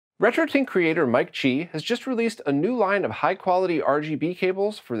RetroTINK creator Mike Chi has just released a new line of high-quality RGB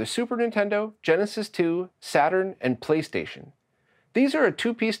cables for the Super Nintendo, Genesis 2, Saturn, and PlayStation. These are a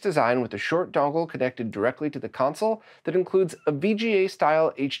two-piece design with a short dongle connected directly to the console that includes a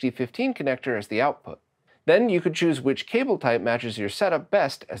VGA-style HD15 connector as the output. Then you could choose which cable type matches your setup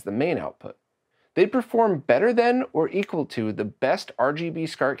best as the main output. They perform better than or equal to the best RGB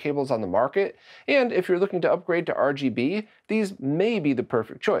SCART cables on the market, and if you're looking to upgrade to RGB, these may be the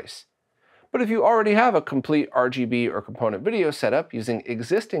perfect choice. But if you already have a complete RGB or component video setup using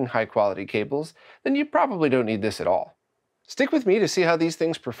existing high-quality cables, then you probably don't need this at all. Stick with me to see how these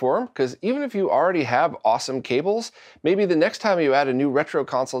things perform, because even if you already have awesome cables, maybe the next time you add a new retro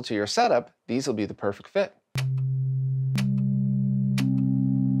console to your setup, these will be the perfect fit.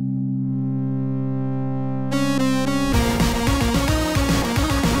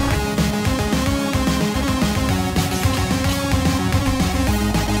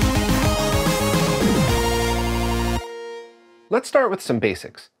 Let's start with some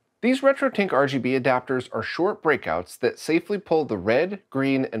basics. These RetroTINK RGB adapters are short breakouts that safely pull the red,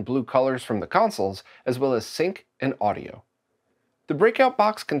 green, and blue colors from the consoles, as well as sync and audio. The breakout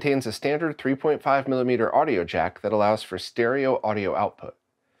box contains a standard 3.5mm audio jack that allows for stereo audio output.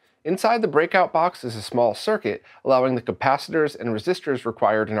 Inside the breakout box is a small circuit, allowing the capacitors and resistors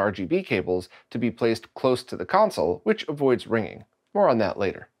required in RGB cables to be placed close to the console, which avoids ringing. More on that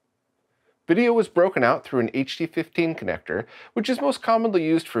later. Video was broken out through an HD15 connector, which is most commonly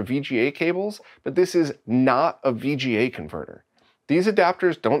used for VGA cables, but this is not a VGA converter. These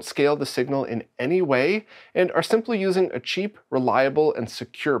adapters don't scale the signal in any way and are simply using a cheap, reliable, and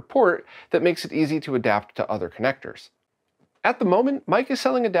secure port that makes it easy to adapt to other connectors. At the moment, Mike is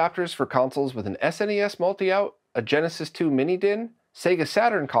selling adapters for consoles with an SNES multi-out, a Genesis 2 mini DIN, Sega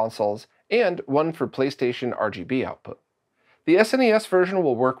Saturn consoles, and one for PlayStation RGB output. The SNES version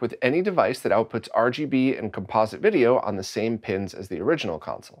will work with any device that outputs RGB and composite video on the same pins as the original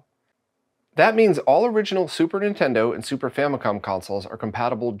console. That means all original Super Nintendo and Super Famicom consoles are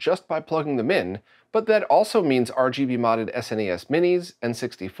compatible just by plugging them in, but that also means RGB modded SNES Minis,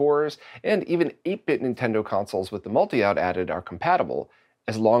 N64s, and even 8-bit Nintendo consoles with the multi-out added are compatible,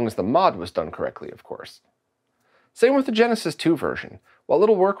 as long as the mod was done correctly, of course. Same with the Genesis 2 version. While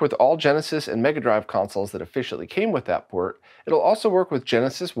it'll work with all Genesis and Mega Drive consoles that officially came with that port, it'll also work with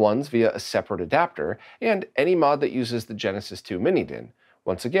Genesis 1s via a separate adapter, and any mod that uses the Genesis 2 mini DIN,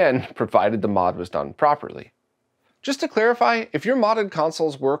 once again, provided the mod was done properly. Just to clarify, if your modded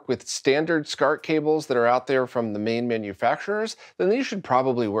consoles work with standard SCART cables that are out there from the main manufacturers, then these should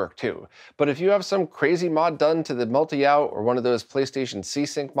probably work too. But if you have some crazy mod done to the multi-out or one of those PlayStation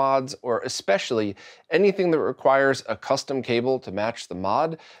C-Sync mods, or especially anything that requires a custom cable to match the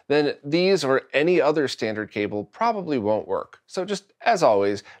mod, then these or any other standard cable probably won't work. So just, as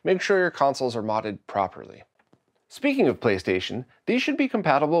always, make sure your consoles are modded properly. Speaking of PlayStation, these should be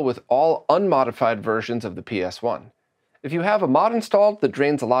compatible with all unmodified versions of the PS1. If you have a mod installed that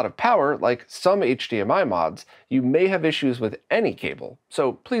drains a lot of power, like some HDMI mods, you may have issues with any cable,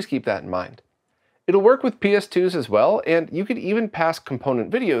 so please keep that in mind. It'll work with PS2s as well, and you could even pass component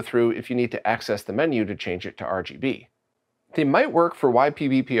video through if you need to access the menu to change it to RGB. They might work for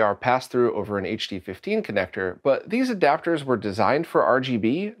YPBPR pass-through over an HD15 connector, but these adapters were designed for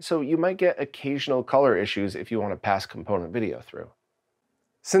RGB, so you might get occasional color issues if you want to pass component video through.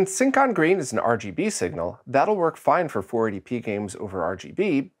 Since Sync on Green is an RGB signal, that'll work fine for 480p games over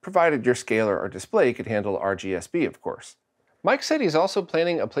RGB, provided your scaler or display could handle RGSB, of course. Mike said he's also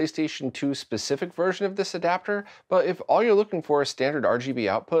planning a PlayStation 2 specific version of this adapter, but if all you're looking for is standard RGB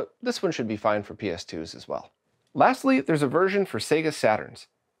output, this one should be fine for PS2s as well. Lastly, there's a version for Sega Saturns.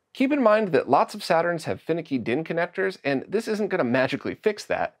 Keep in mind that lots of Saturns have finicky DIN connectors, and this isn't going to magically fix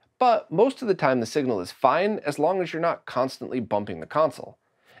that, but most of the time the signal is fine as long as you're not constantly bumping the console.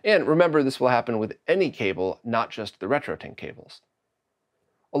 And remember, this will happen with any cable, not just the RetroTINK cables.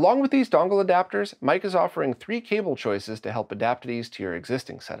 Along with these dongle adapters, Mike is offering 3 cable choices to help adapt these to your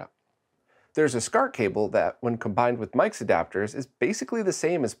existing setup. There's a SCART cable that, when combined with Mike's adapters, is basically the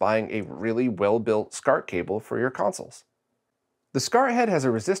same as buying a really well-built SCART cable for your consoles. The SCART head has a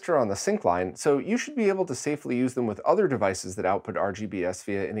resistor on the sync line, so you should be able to safely use them with other devices that output RGBS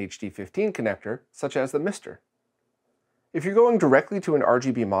via an HD15 connector, such as the Mister. If you're going directly to an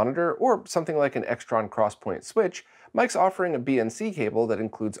RGB monitor, or something like an Extron crosspoint switch, Mike's offering a BNC cable that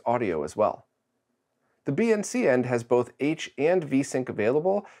includes audio as well. The BNC end has both H and V sync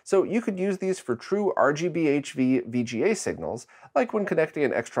available, so you could use these for true RGB-HV VGA signals, like when connecting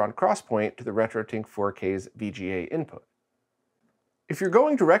an Extron crosspoint to the RetroTINK 4K's VGA input. If you're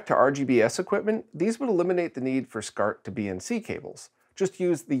going direct to RGBS equipment, these would eliminate the need for SCART to BNC cables. Just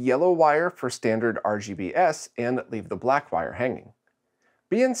use the yellow wire for standard RGBS and leave the black wire hanging.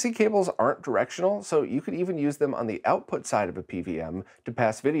 BNC cables aren't directional, so you could even use them on the output side of a PVM to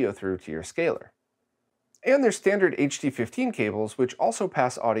pass video through to your scaler. And there's standard HT15 cables, which also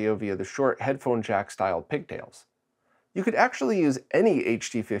pass audio via the short headphone jack style pigtails. You could actually use any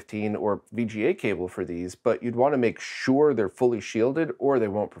HT15 or VGA cable for these, but you'd want to make sure they're fully shielded or they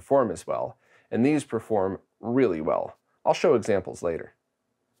won't perform as well. And these perform really well. I'll show examples later.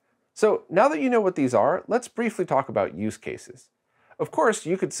 So now that you know what these are, let's briefly talk about use cases. Of course,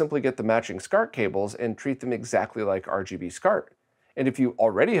 you could simply get the matching SCART cables and treat them exactly like RGB SCART. And if you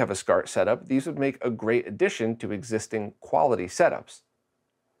already have a SCART setup, these would make a great addition to existing quality setups.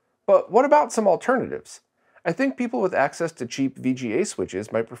 But what about some alternatives? I think people with access to cheap VGA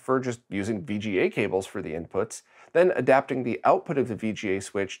switches might prefer just using VGA cables for the inputs, then adapting the output of the VGA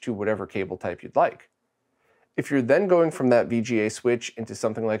switch to whatever cable type you'd like. If you're then going from that VGA switch into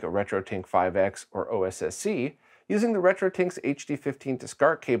something like a RetroTINK 5X or OSSC, using the RetroTINK's HT15 to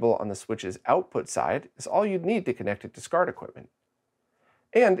SCART cable on the switch's output side is all you'd need to connect it to SCART equipment.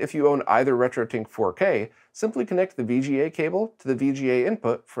 And if you own either RetroTINK 4K, simply connect the VGA cable to the VGA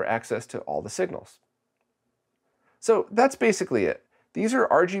input for access to all the signals. So that's basically it. These are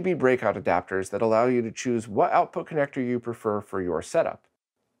RGB breakout adapters that allow you to choose what output connector you prefer for your setup.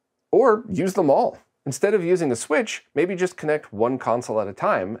 Or use them all. Instead of using a switch, maybe just connect one console at a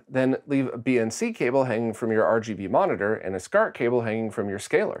time, then leave a BNC cable hanging from your RGB monitor and a SCART cable hanging from your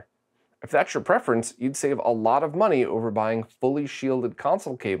scaler. If that's your preference, you'd save a lot of money over buying fully shielded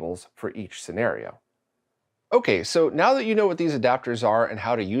console cables for each scenario. Okay, so now that you know what these adapters are and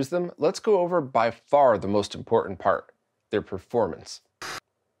how to use them, let's go over by far the most important part, their performance.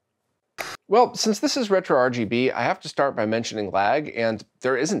 Well, since this is RetroRGB, I have to start by mentioning lag, and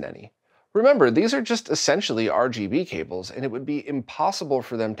there isn't any. Remember, these are just essentially RGB cables, and it would be impossible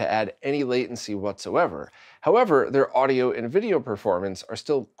for them to add any latency whatsoever. However, their audio and video performance are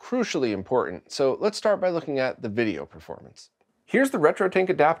still crucially important, so let's start by looking at the video performance. Here's the RetroTINK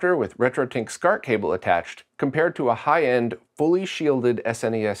adapter with RetroTINK SCART cable attached, compared to a high-end, fully shielded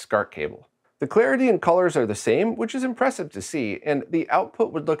SNES SCART cable. The clarity and colors are the same, which is impressive to see, and the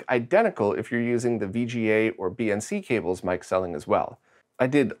output would look identical if you're using the VGA or BNC cables Mike's selling as well. I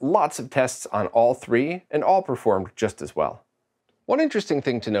did lots of tests on all three, and all performed just as well. One interesting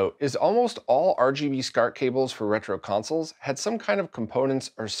thing to note is almost all RGB SCART cables for retro consoles had some kind of components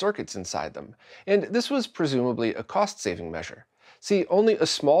or circuits inside them, and this was presumably a cost-saving measure. See, only a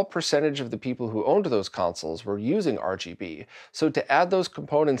small percentage of the people who owned those consoles were using RGB, so to add those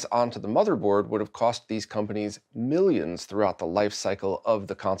components onto the motherboard would have cost these companies millions throughout the life cycle of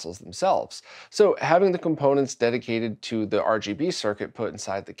the consoles themselves. So having the components dedicated to the RGB circuit put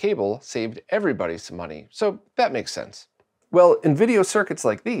inside the cable saved everybody some money, so that makes sense. Well, in video circuits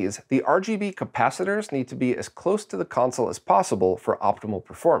like these, the RGB capacitors need to be as close to the console as possible for optimal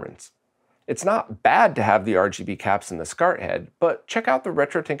performance. It's not bad to have the RGB caps in the SCART head, but check out the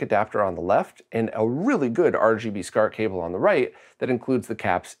RetroTINK adapter on the left and a really good RGB SCART cable on the right that includes the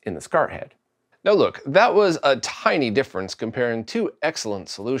caps in the SCART head. Now look, that was a tiny difference comparing two excellent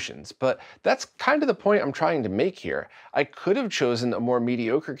solutions, but that's kind of the point I'm trying to make here. I could have chosen a more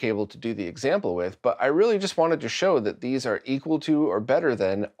mediocre cable to do the example with, but I really just wanted to show that these are equal to or better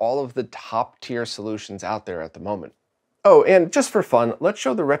than all of the top tier solutions out there at the moment. Oh, and just for fun, let's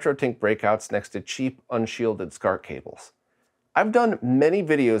show the RetroTINK breakouts next to cheap, unshielded SCART cables. I've done many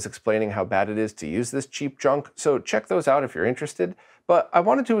videos explaining how bad it is to use this cheap junk, so check those out if you're interested, but I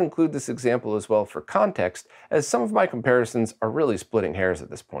wanted to include this example as well for context, as some of my comparisons are really splitting hairs at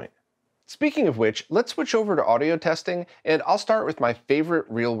this point. Speaking of which, let's switch over to audio testing, and I'll start with my favorite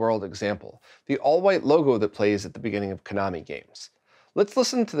real-world example, the all-white logo that plays at the beginning of Konami games. Let's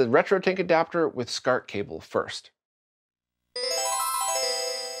listen to the RetroTINK adapter with SCART cable first.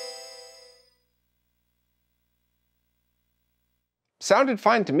 Sounded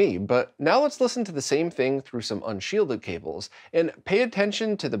fine to me, but now let's listen to the same thing through some unshielded cables, and pay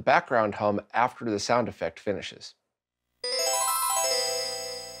attention to the background hum after the sound effect finishes.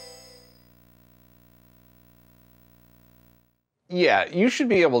 Yeah, you should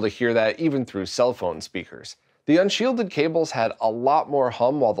be able to hear that even through cell phone speakers. The unshielded cables had a lot more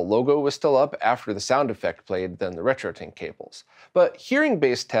hum while the logo was still up after the sound effect played than the RetroTINK cables. But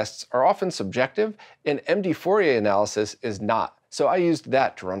hearing-based tests are often subjective, and MD Fourier analysis is not, so I used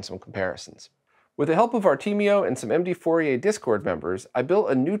that to run some comparisons. With the help of Artemio and some MD Fourier Discord members, I built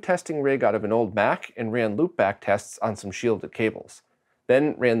a new testing rig out of an old Mac and ran loopback tests on some shielded cables.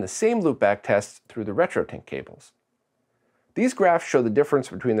 Then ran the same loopback tests through the RetroTINK cables. These graphs show the difference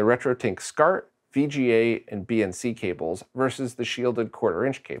between the RetroTINK SCART, VGA, and BNC cables versus the shielded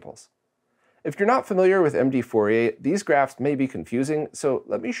 1/4-inch cables. If you're not familiar with MD4A, these graphs may be confusing, so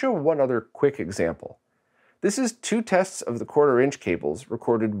let me show one other quick example. This is two tests of the 1/4-inch cables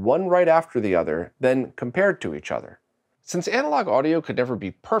recorded one right after the other, then compared to each other. Since analog audio could never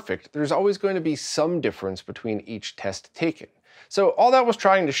be perfect, there's always going to be some difference between each test taken. So all that was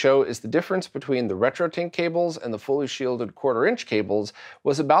trying to show is the difference between the RetroTINK cables and the fully shielded 1/4-inch cables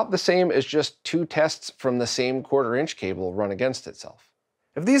was about the same as just two tests from the same 1/4-inch cable run against itself.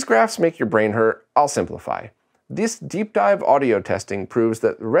 If these graphs make your brain hurt, I'll simplify. This deep dive audio testing proves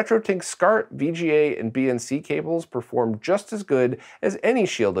that the RetroTINK SCART, VGA, and BNC cables perform just as good as any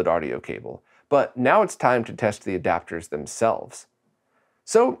shielded audio cable, but now it's time to test the adapters themselves.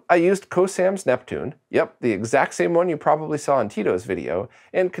 So I used Cosam's Neptune, yep, the exact same one you probably saw in Tito's video,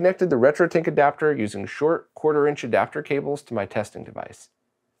 and connected the RetroTINK adapter using short 1/4-inch adapter cables to my testing device.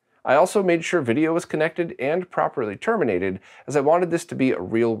 I also made sure video was connected and properly terminated, as I wanted this to be a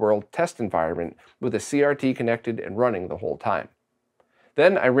real-world test environment with a CRT connected and running the whole time.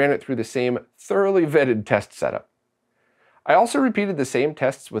 Then I ran it through the same thoroughly vetted test setup. I also repeated the same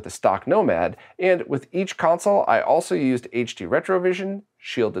tests with a stock Nomad, and with each console I also used HD Retrovision,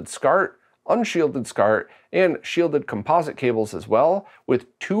 shielded SCART, unshielded SCART, and shielded composite cables as well,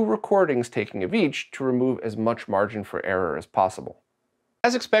 with 2 recordings taking of each to remove as much margin for error as possible.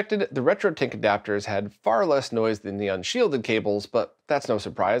 As expected, the RetroTINK adapters had far less noise than the unshielded cables, but that's no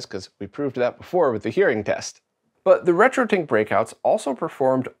surprise because we proved that before with the hearing test. But the RetroTINK breakouts also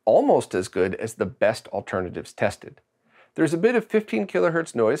performed almost as good as the best alternatives tested. There's a bit of 15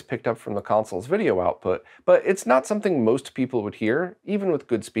 kHz noise picked up from the console's video output, but it's not something most people would hear, even with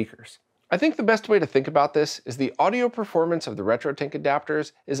good speakers. I think the best way to think about this is the audio performance of the RetroTINK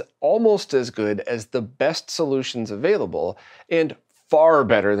adapters is almost as good as the best solutions available, and far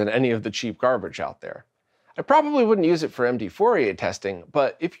better than any of the cheap garbage out there. I probably wouldn't use it for MD4A testing,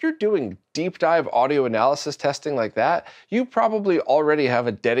 but if you're doing deep dive audio analysis testing like that, you probably already have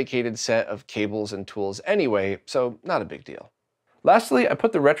a dedicated set of cables and tools anyway, so not a big deal. Lastly, I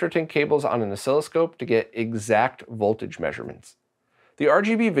put the RetroTINK cables on an oscilloscope to get exact voltage measurements. The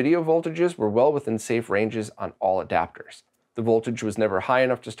RGB video voltages were well within safe ranges on all adapters. The voltage was never high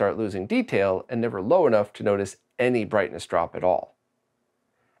enough to start losing detail and never low enough to notice any brightness drop at all.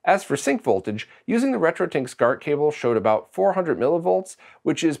 As for sync voltage, using the RetroTINK SCART cable showed about 400 millivolts,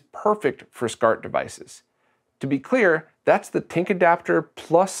 which is perfect for SCART devices. To be clear, that's the TINK adapter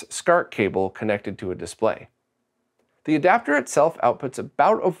plus SCART cable connected to a display. The adapter itself outputs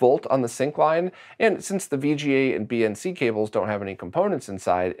about a volt on the sync line, and since the VGA and BNC cables don't have any components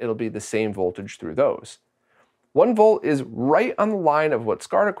inside, it'll be the same voltage through those. 1 volt is right on the line of what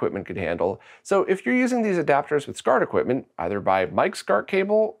SCART equipment could handle, so if you're using these adapters with SCART equipment, either buy Mike's SCART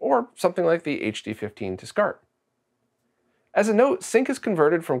cable or something like the HD15 to SCART. As a note, sync is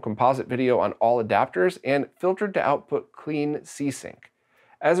converted from composite video on all adapters and filtered to output clean C-Sync.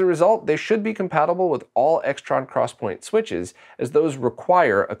 As a result, they should be compatible with all Extron crosspoint switches, as those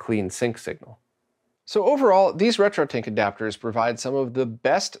require a clean sync signal. So overall, these RetroTINK adapters provide some of the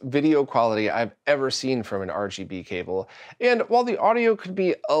best video quality I've ever seen from an RGB cable, and while the audio could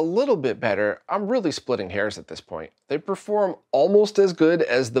be a little bit better, I'm really splitting hairs at this point. They perform almost as good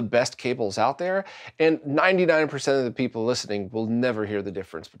as the best cables out there, and 99% of the people listening will never hear the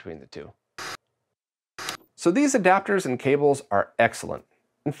difference between the two. So these adapters and cables are excellent.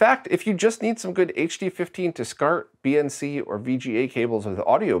 In fact, if you just need some good HD15 to SCART, BNC, or VGA cables with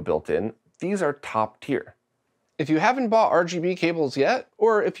audio built in, these are top tier. If you haven't bought RGB cables yet,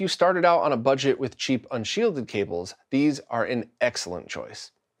 or if you started out on a budget with cheap unshielded cables, these are an excellent choice.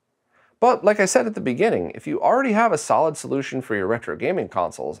 But like I said at the beginning, if you already have a solid solution for your retro gaming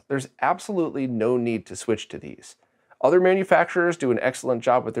consoles, there's absolutely no need to switch to these. Other manufacturers do an excellent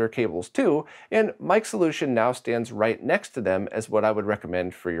job with their cables too, and Mike's solution now stands right next to them as what I would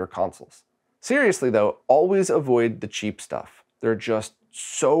recommend for your consoles. Seriously though, always avoid the cheap stuff. They're just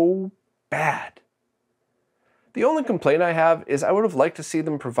so bad. The only complaint I have is I would have liked to see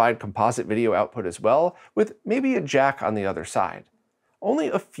them provide composite video output as well, with maybe a jack on the other side. Only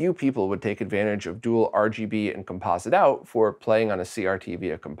a few people would take advantage of dual RGB and composite out for playing on a CRT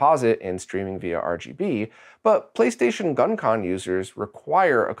via composite and streaming via RGB, but PlayStation GunCon users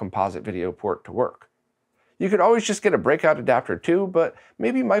require a composite video port to work. You could always just get a breakout adapter too, but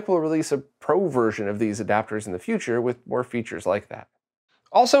maybe Mike will release a pro version of these adapters in the future with more features like that.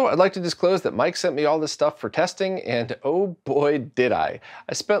 Also, I'd like to disclose that Mike sent me all this stuff for testing, and oh boy did I.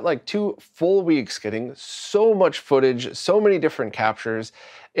 I spent like 2 full weeks getting so much footage, so many different captures,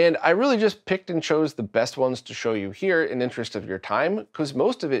 and I really just picked and chose the best ones to show you here in interest of your time, because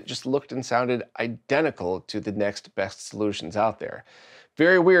most of it just looked and sounded identical to the next best solutions out there.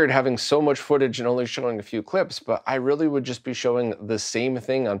 Very weird having so much footage and only showing a few clips, but I really would just be showing the same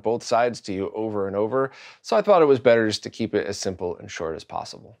thing on both sides to you over and over, so I thought it was better just to keep it as simple and short as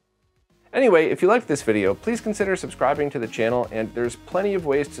possible. Anyway, if you liked this video, please consider subscribing to the channel, and there's plenty of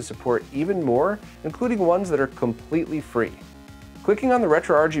ways to support even more, including ones that are completely free. Clicking on the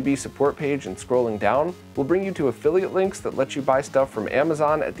RetroRGB support page and scrolling down will bring you to affiliate links that let you buy stuff from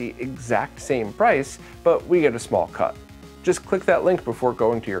Amazon at the exact same price, but we get a small cut. Just click that link before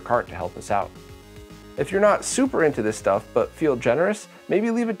going to your cart to help us out. If you're not super into this stuff but feel generous,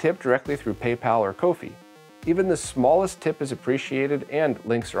 maybe leave a tip directly through PayPal or Ko-fi. Even the smallest tip is appreciated, and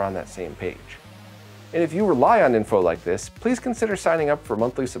links are on that same page. And if you rely on info like this, please consider signing up for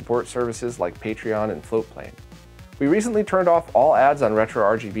monthly support services like Patreon and Floatplane. We recently turned off all ads on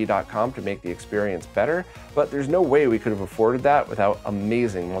RetroRGB.com to make the experience better, but there's no way we could have afforded that without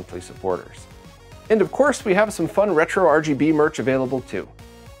amazing monthly supporters. And of course, we have some fun RetroRGB merch available too.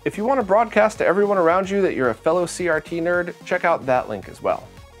 If you want to broadcast to everyone around you that you're a fellow CRT nerd, check out that link as well.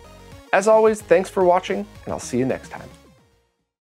 As always, thanks for watching, and I'll see you next time.